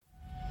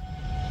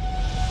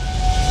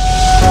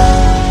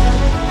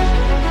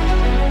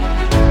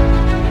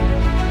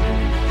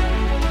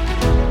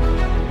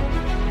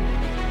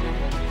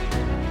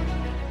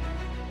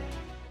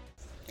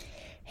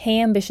Hey,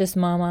 ambitious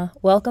mama.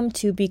 Welcome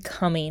to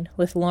Becoming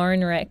with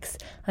Lauren Ricks.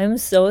 I'm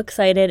so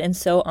excited and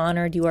so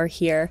honored you are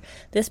here.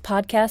 This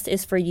podcast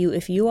is for you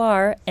if you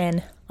are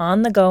an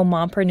on-the-go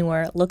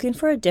mompreneur looking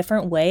for a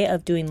different way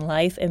of doing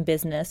life and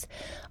business,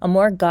 a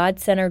more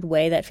God-centered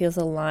way that feels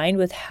aligned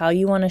with how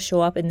you want to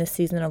show up in this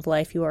season of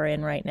life you are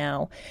in right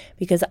now.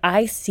 Because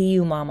I see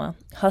you, mama,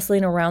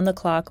 hustling around the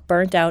clock,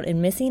 burnt out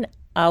and missing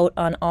out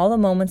on all the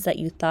moments that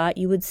you thought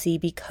you would see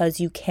because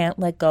you can't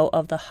let go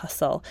of the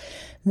hustle.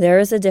 There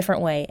is a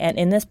different way, and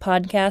in this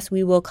podcast,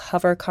 we will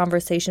cover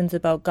conversations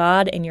about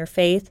God and your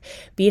faith,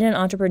 being an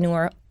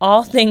entrepreneur,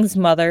 all things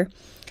mother,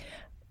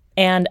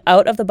 and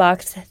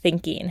out-of-the-box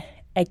thinking.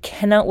 I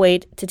cannot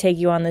wait to take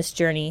you on this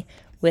journey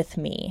with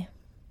me.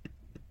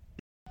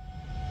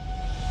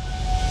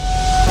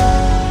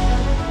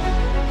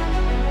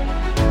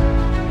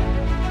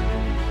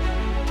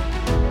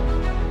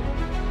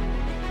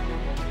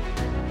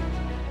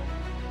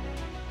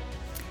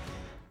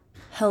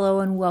 Hello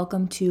and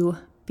welcome to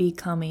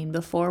Becoming.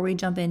 Before we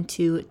jump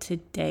into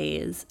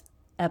today's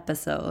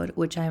episode,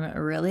 which I'm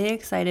really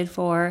excited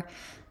for,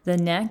 the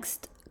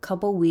next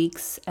couple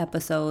weeks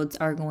episodes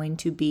are going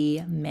to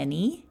be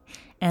many,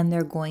 and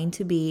they're going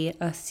to be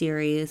a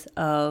series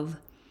of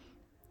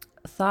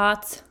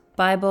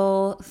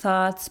Bible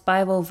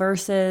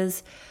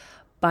verses,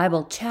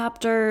 Bible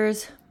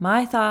chapters,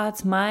 my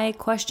thoughts, my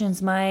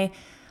questions, my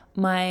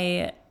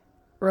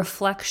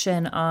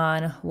reflection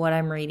on what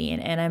I'm reading.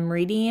 And I'm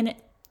reading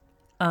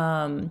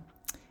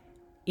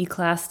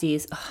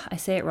Ecclesiastes. I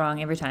say it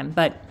wrong every time,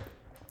 but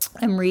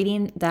I'm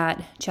reading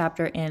that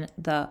chapter in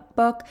the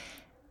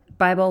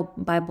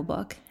Bible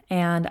book,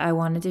 and I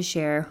wanted to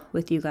share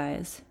with you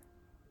guys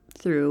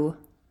through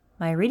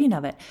my reading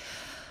of it.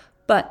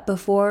 But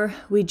before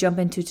we jump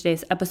into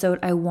today's episode,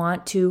 I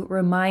want to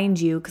remind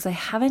you, because I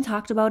haven't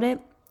talked about it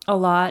a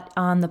lot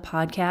on the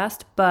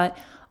podcast, but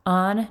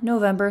on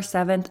November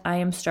 7th, I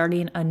am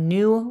starting a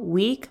new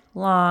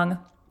week-long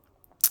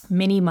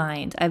mini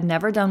mind. I've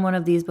never done one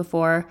of these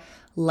before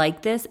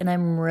like this, and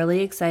I'm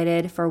really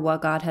excited for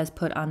what God has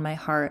put on my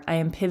heart. I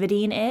am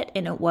pivoting it,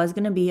 and it was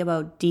going to be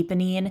about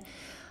deepening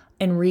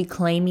and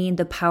reclaiming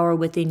the power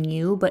within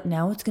you, but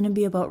now it's going to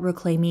be about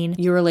reclaiming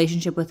your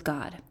relationship with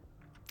God.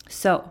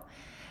 So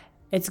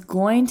it's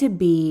going to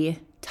be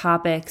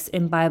topics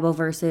in Bible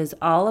verses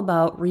all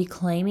about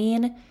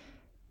reclaiming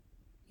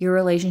your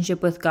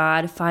relationship with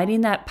God,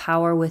 finding that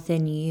power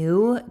within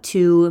you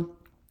to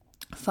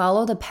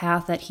follow the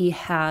path that He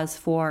has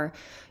for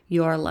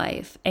your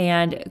life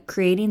and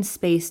creating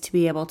space to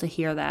be able to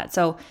hear that.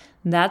 So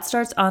that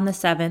starts on the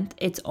 7th.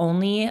 It's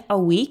only a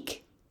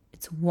week.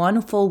 It's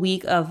one full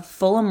week of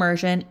full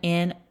immersion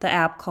in the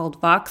app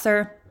called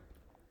Voxer,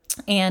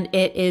 and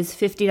it is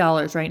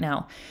 $50 right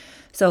now.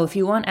 So if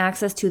you want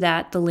access to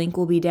that, the link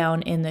will be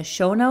down in the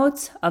show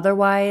notes.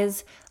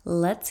 Otherwise,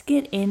 let's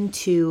get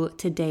into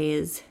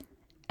today's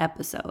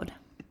episode.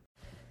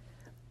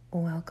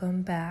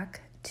 Welcome back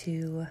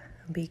to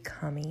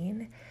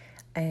Becoming,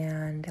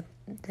 and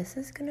this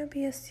is going to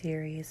be a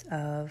series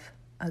of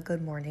a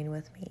good morning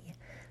with me.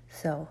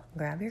 So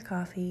grab your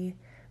coffee,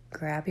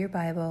 grab your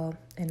Bible,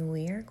 and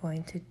we are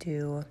going to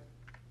do,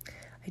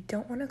 I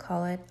don't want to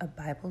call it a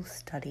Bible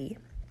study,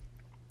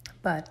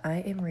 but I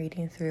am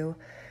reading through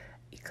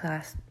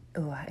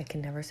I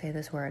can never say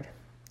this word,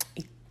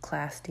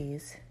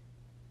 Ecclesiastes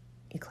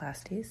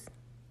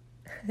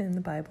in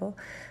the Bible.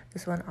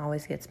 This one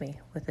always gets me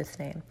with this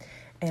name.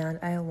 And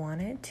I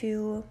wanted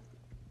to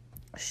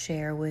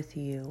share with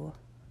you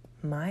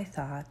my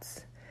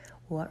thoughts,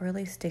 what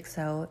really sticks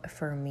out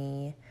for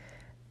me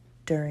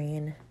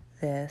during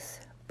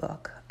this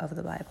book of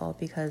the Bible.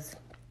 Because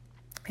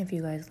if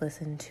you guys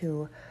listen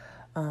to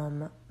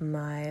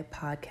my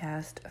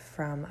podcast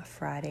from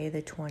Friday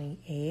the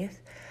 28th,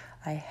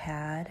 I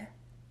had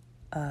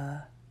a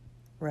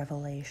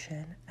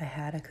revelation, I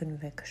had a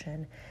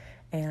conviction,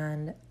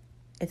 and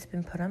it's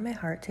been put on my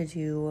heart to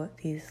do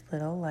these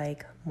little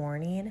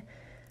morning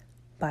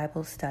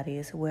Bible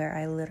studies where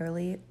I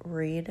literally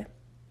read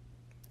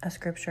a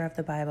scripture of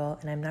the Bible,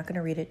 and I'm not going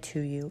to read it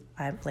to you.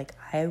 I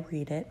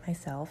read it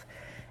myself,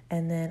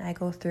 and then I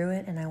go through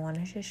it, and I want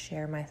to just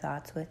share my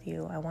thoughts with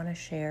you. I want to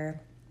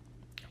share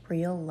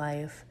real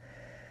life,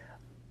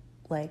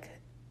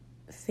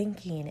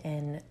 thinking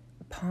and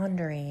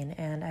pondering,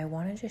 and I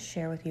want to just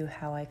share with you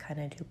how I kind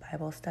of do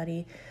Bible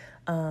study.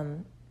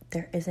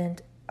 There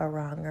isn't a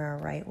wrong or a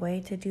right way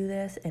to do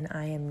this, and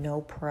I am no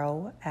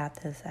pro at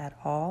this at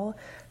all.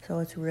 So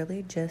it's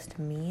really just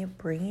me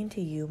bringing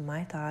to you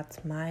my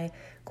thoughts, my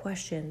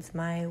questions,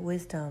 my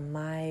wisdom,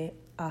 my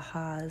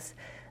ahas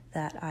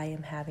that I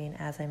am having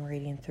as I'm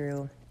reading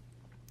through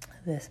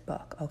this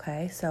book.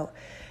 Okay, so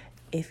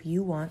if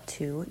you want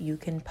to, you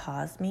can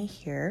pause me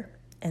here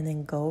and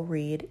then go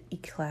read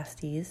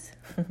Ecclesiastes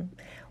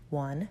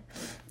 1,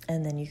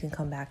 and then you can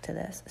come back to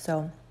this.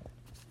 So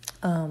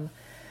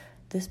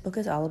this book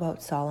is all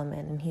about Solomon,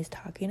 and he's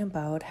talking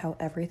about how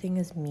everything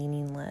is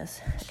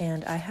meaningless.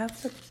 And I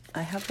have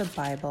the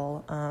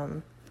Bible, I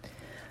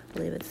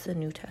believe it's the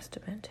New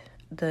Testament.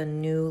 the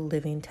New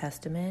Living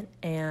Testament,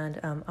 and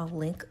I'll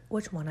link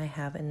which one I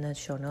have in the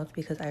show notes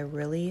because I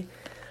really,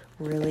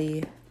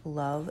 really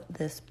love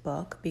this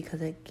book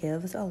because it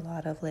gives a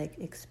lot of like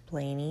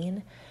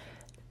explaining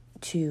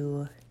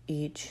to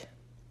each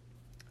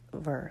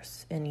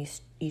verse in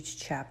each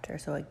chapter.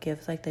 So it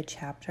gives like the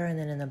chapter, and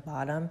then in the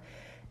bottom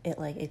it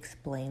like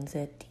explains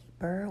it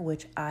deeper,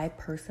 which I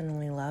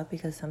personally love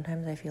because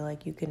sometimes I feel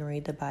like you can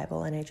read the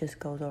Bible and it just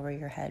goes over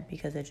your head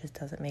because it just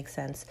doesn't make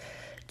sense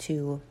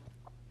to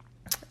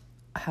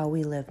how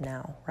we live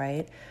now,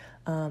 right?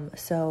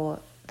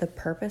 So the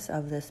purpose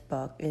of this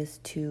book is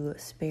to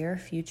spare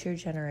future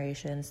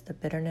generations the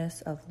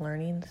bitterness of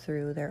learning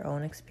through their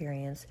own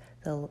experience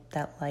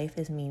that life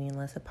is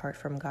meaningless apart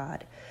from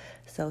God.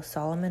 So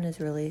Solomon is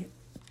really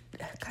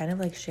kind of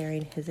like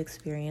sharing his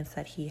experience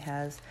that he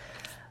has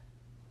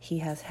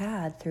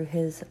had through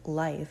his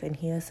life, and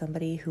he is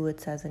somebody who,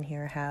 it says in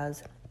here,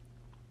 has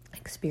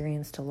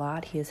experienced a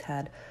lot. He has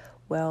had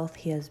wealth.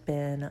 He has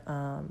been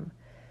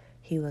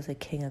he was a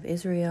king of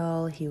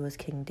Israel. He was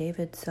King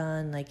David's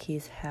son. Like,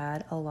 he's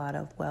had a lot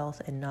of wealth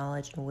and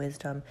knowledge and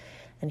wisdom,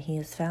 and he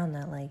has found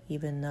that, like,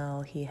 even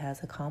though he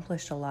has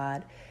accomplished a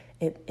lot,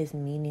 it is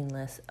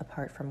meaningless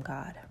apart from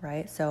God,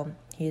 right? So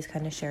he's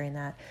kind of sharing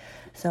that.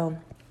 So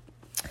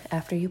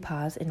after you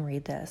pause and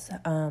read this,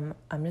 I'm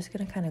just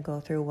going to kind of go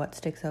through what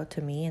sticks out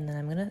to me, and then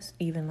I'm going to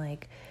even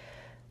like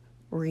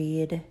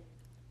read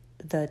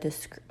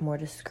the more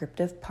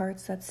descriptive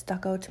parts that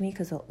stuck out to me,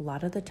 because a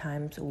lot of the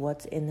times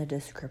what's in the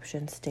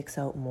description sticks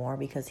out more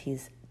because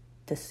he's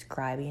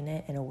describing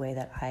it in a way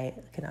that I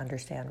can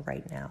understand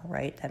right now,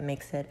 right? That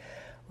makes it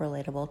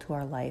relatable to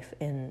our life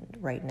in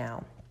right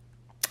now.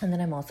 And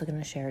then I'm also going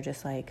to share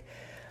just like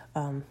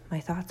my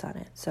thoughts on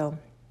it. So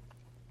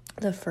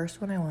the first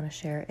one I want to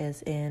share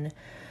is in,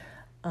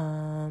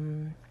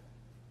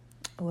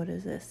 what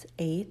is this?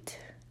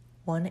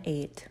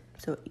 1:8.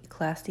 So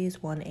Ecclesiastes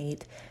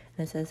 1:8.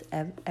 And it says,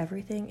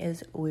 everything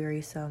is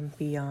wearisome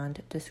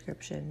beyond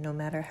description. No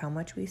matter how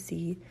much we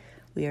see,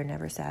 we are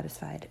never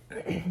satisfied.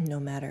 No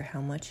matter how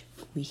much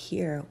we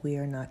hear, we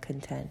are not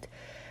content.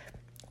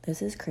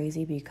 This is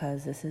crazy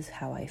because this is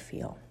how I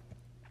feel.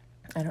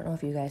 I don't know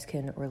if you guys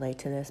can relate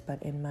to this,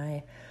 but in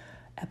my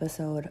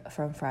episode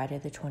from Friday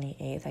the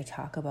 28th, I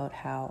talk about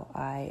how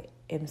I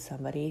am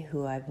somebody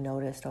who I've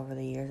noticed over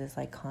the years is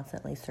like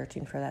constantly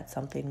searching for that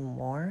something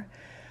more.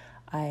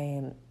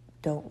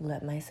 Don't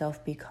let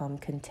myself become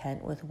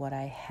content with what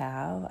I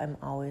have. I'm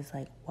always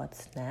like,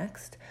 what's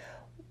next?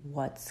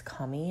 What's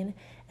coming?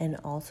 And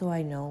also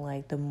I know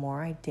like the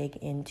more I dig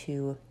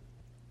into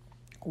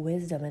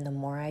wisdom and the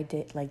more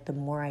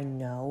I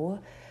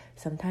know,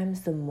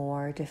 sometimes the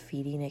more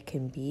defeating it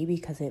can be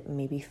because it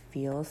maybe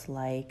feels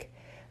like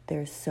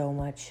there's so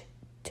much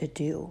to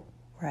do,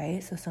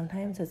 right? So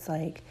sometimes it's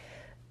like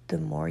the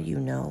more you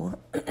know,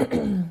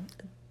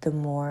 the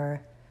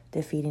more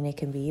defeating it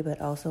can be, but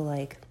also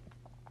like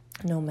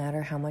no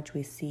matter how much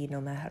we see,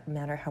 no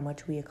matter how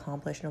much we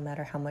accomplish, no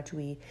matter how much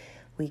we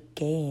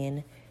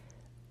gain,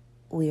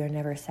 we are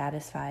never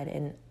satisfied.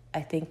 And I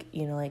think,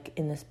 like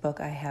in this book,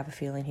 I have a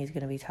feeling he's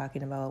going to be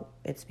talking about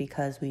it's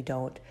because we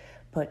don't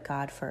put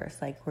God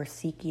first. Like, we're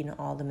seeking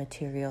all the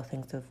material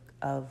things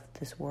of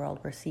this world.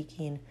 We're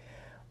seeking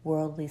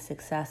worldly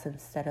success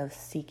instead of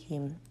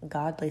seeking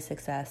godly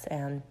success.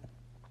 And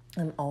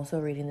I'm also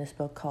reading this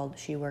book called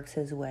She Works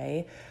His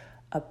Way,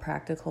 a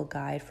practical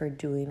guide for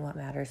doing what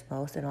matters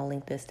most, and I'll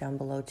link this down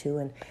below too.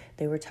 And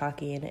they were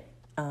talking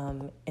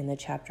in the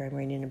chapter I'm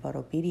reading about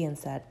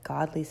obedience, that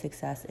godly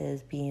success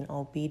is being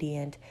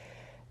obedient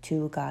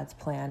to God's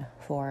plan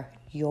for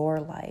your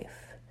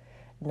life,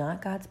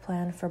 not God's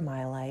plan for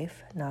my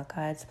life, not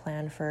God's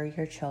plan for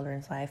your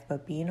children's life,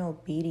 but being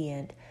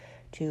obedient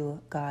to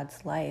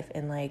God's life.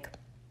 And like,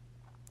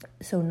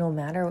 so no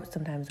matter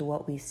sometimes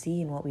what we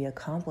see and what we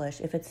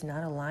accomplish, if it's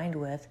not aligned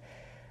with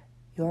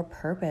your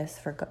purpose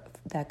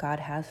that God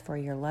has for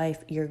your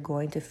life, you're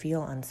going to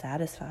feel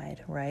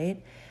unsatisfied,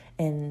 right?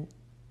 And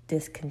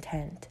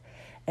discontent.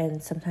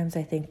 And sometimes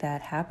I think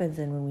that happens,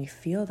 and when we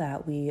feel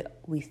that, we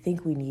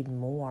think we need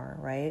more,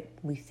 right?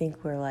 We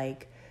think we're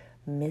like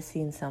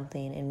missing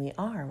something, and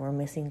we're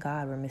missing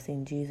God, we're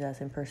missing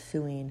Jesus, and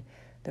pursuing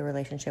the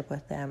relationship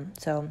with them.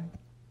 So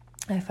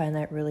I find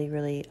that really,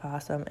 really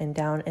awesome. And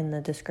down in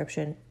the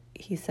description,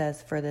 he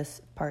says for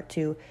this part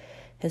too,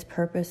 his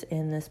purpose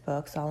in this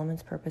book,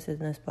 Solomon's purpose in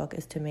this book,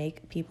 is to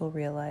make people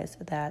realize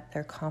that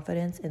their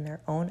confidence in their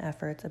own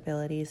efforts,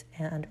 abilities,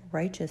 and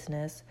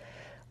righteousness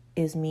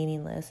is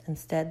meaningless.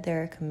 Instead,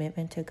 their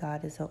commitment to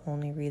God is the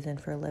only reason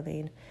for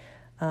living.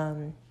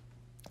 And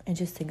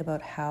just think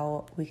about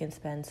how we can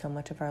spend so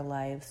much of our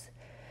lives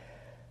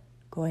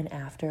going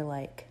after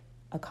like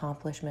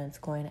accomplishments,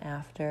 going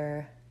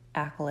after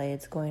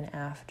accolades, going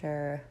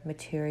after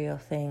material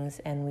things,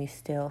 and we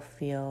still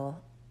feel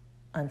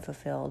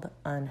unfulfilled,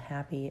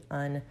 unhappy,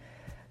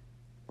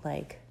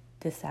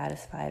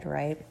 dissatisfied,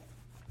 right?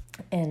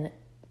 And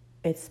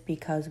it's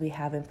because we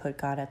haven't put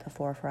God at the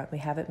forefront. We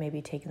haven't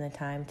maybe taken the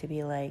time to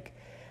be like,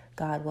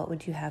 God, what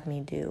would you have me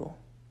do?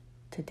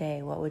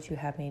 today? What would you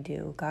have me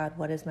do? God,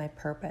 what is my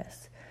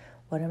purpose?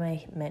 What am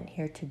I meant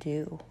here to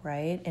do,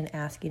 right? And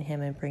asking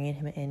him and bringing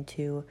him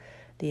into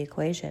the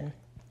equation.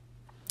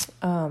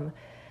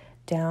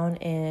 Down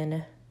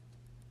in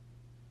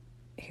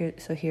here,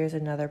 so here's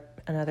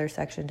another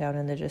section down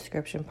in the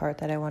description part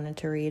that I wanted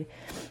to read.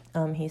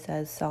 He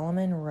says,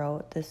 Solomon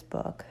wrote this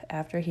book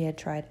after he had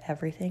tried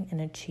everything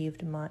and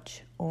achieved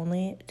much,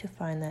 only to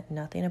find that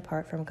nothing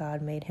apart from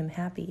God made him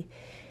happy.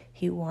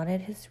 He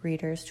wanted his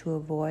readers to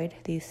avoid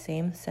these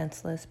same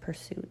senseless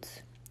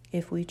pursuits.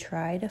 If we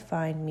try to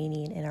find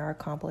meaning in our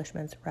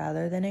accomplishments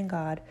rather than in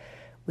God,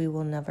 we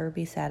will never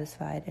be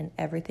satisfied, and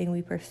everything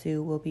we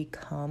pursue will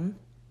become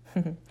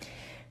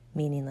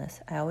meaningless.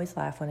 I always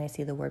laugh when I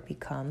see the word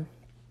become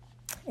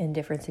in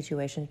different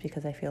situations,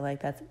 because I feel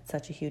like that's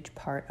such a huge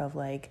part of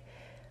like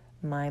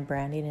my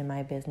branding and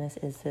my business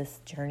is this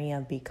journey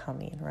of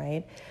becoming,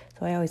 right?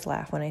 So I always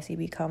laugh when I see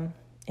become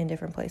in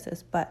different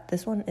places. But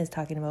this one is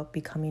talking about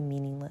becoming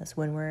meaningless,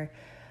 when we're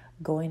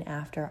going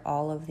after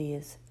all of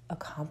these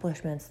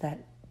accomplishments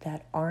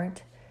that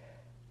aren't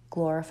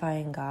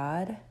glorifying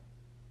God,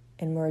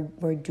 and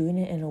we're doing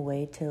it in a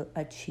way to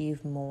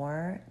achieve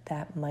more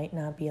that might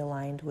not be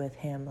aligned with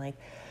him. Like,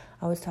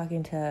 I was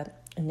talking to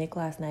Nick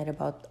last night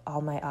about all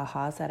my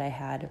ahas that I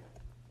had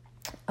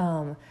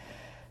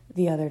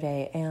the other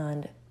day,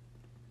 and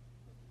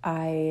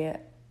I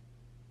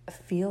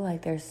feel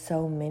like there's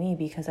so many,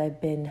 because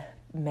I've been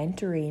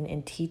mentoring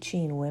and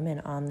teaching women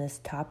on this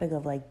topic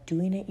of like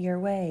doing it your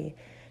way,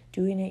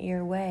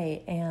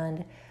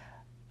 and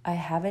I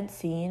haven't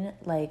seen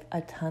like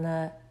a ton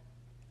of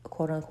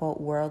quote unquote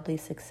worldly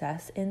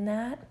success in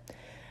that,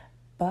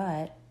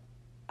 but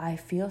I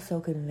feel so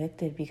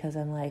convicted because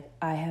I'm like,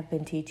 I have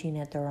been teaching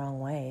it the wrong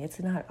way. It's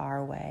not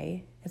our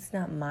way. It's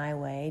not my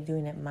way,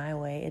 doing it my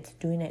way. It's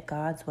doing it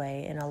God's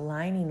way and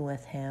aligning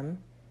with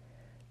him,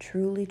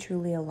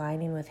 truly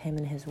aligning with him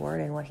and his word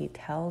and what he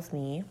tells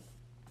me,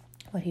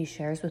 what he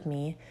shares with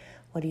me,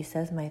 what he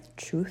says my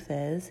truth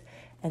is,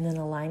 and then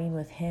aligning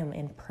with him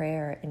in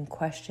prayer, in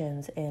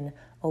questions, in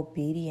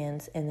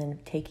obedience, and then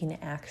taking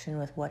action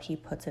with what he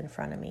puts in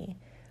front of me,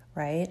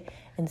 right?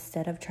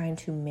 Instead of trying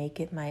to make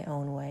it my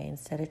own way,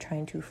 instead of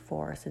trying to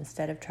force,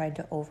 instead of trying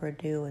to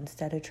overdo,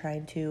 instead of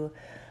trying to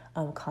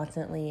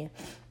constantly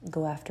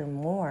go after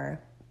more,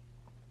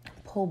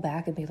 pull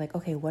back and be like,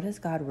 okay, what does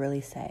God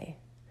really say?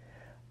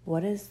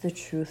 What is the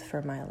truth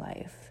for my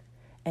life?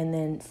 And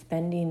then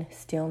spending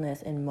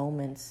stillness and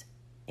moments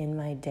in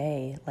my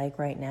day, like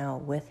right now,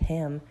 with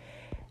him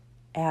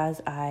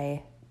as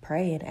I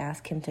pray and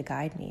ask him to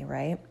guide me,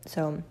 right?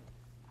 So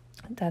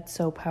that's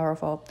so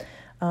powerful.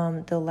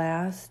 The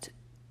last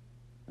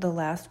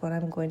one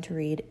I'm going to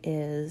read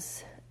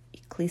is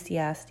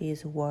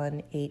Ecclesiastes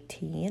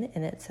 1:18,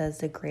 and it says,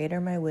 the greater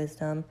my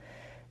wisdom,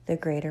 the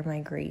greater my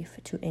grief.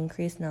 To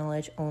increase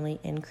knowledge only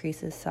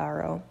increases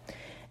sorrow.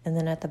 And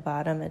then at the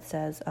bottom it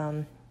says,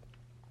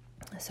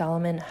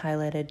 Solomon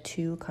highlighted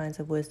two kinds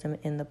of wisdom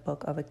in the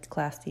book of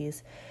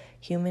Ecclesiastes: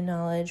 human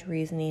knowledge,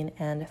 reasoning,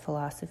 and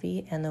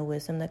philosophy, and the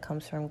wisdom that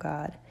comes from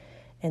God.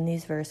 In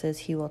these verses,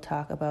 he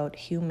talks about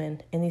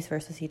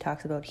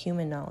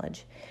human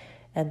knowledge.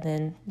 And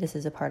then this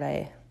is a part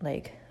I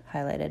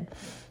highlighted.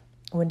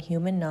 When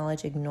human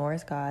knowledge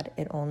ignores God,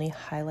 it only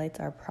highlights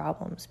our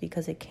problems,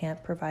 because it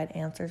can't provide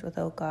answers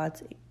without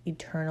God's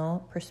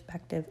eternal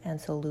perspective and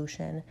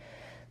solution.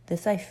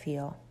 This I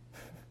feel.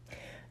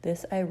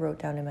 This I wrote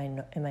down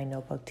in my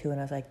notebook too, and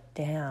I was like,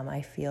 damn,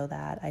 I feel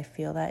that. I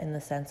feel that in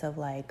the sense of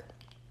like,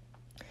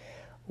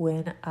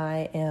 when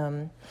I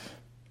am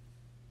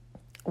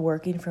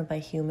working from my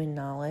human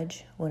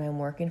knowledge, when I'm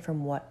working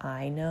from what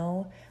I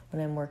know,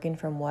 when I'm working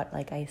from what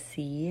like I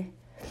see,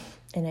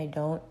 and I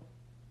don't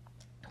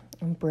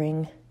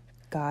bring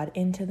God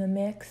into the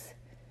mix,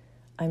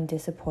 I'm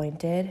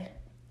disappointed,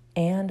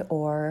 and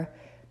or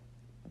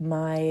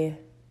my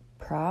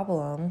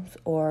problems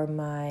or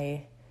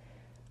my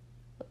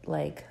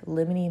like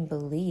limiting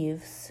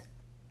beliefs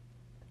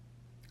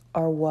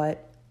are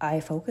what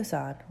I focus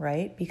on,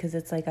 right? Because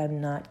it's like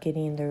I'm not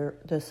getting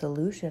the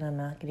solution, I'm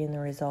not getting the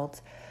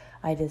results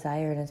I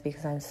desire, and it's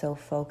because I'm so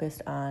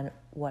focused on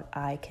what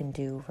I can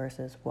do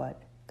versus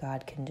what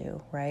God can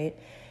do, right?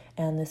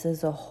 And this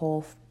is the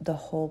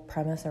whole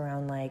premise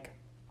around like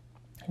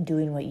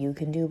doing what you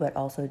can do, but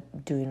also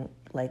doing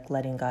like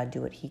letting God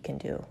do what he can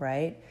do,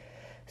 right?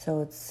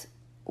 So it's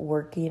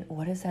working,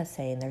 what is that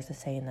saying? There's a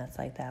saying that's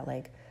like that,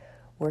 like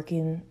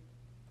working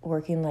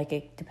like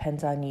it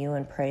depends on you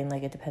and praying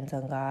like it depends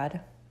on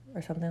God,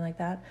 or something like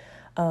that.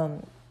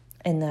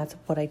 And that's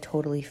what I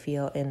totally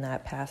feel in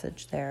that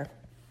passage there.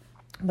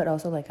 But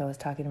also, like I was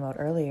talking about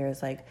earlier,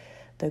 is like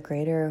the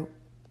greater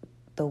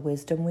the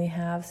wisdom we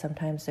have,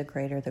 sometimes the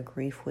greater the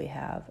grief we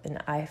have.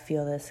 And I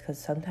feel this because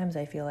sometimes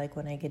I feel like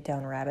when I get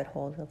down rabbit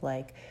holes of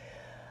like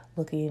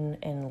looking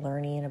and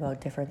learning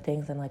about different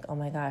things, I'm like, oh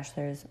my gosh,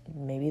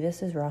 maybe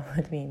this is wrong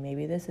with me,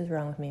 maybe this is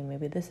wrong with me,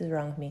 maybe this is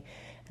wrong with me.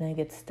 And I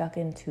get stuck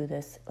into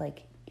this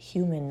like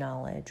human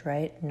knowledge,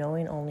 right?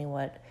 Knowing only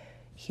what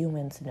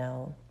humans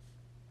know,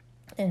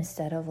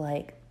 instead of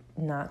like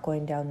not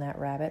going down that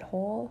rabbit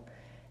hole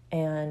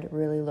and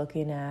really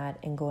looking at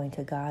and going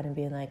to God and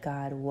being like,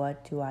 God,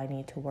 what do I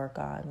need to work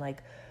on?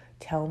 Like,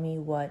 tell me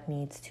what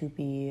needs to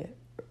be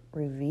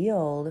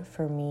revealed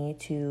for me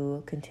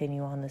to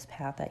continue on this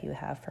path that you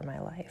have for my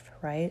life,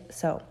 right?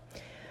 So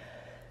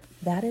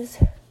that is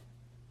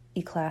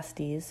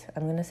Ecclesiastes.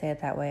 I'm going to say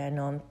it that way. I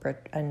know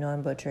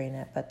I'm butchering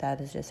it, but that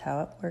is just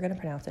how we're going to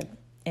pronounce it.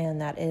 And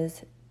that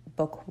is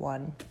book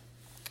 1,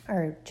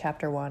 or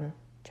chapter 1.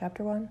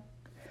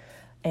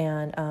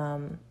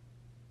 And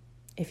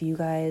if you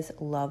guys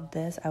love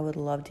this, I would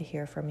love to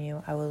hear from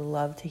you. I would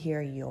love to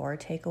hear your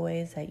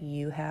takeaways that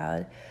you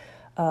had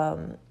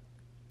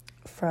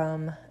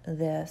from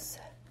this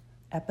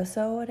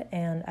episode.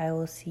 And I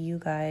will see you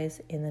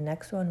guys in the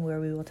next one, where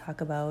we will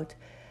talk about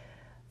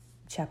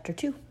chapter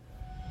 2.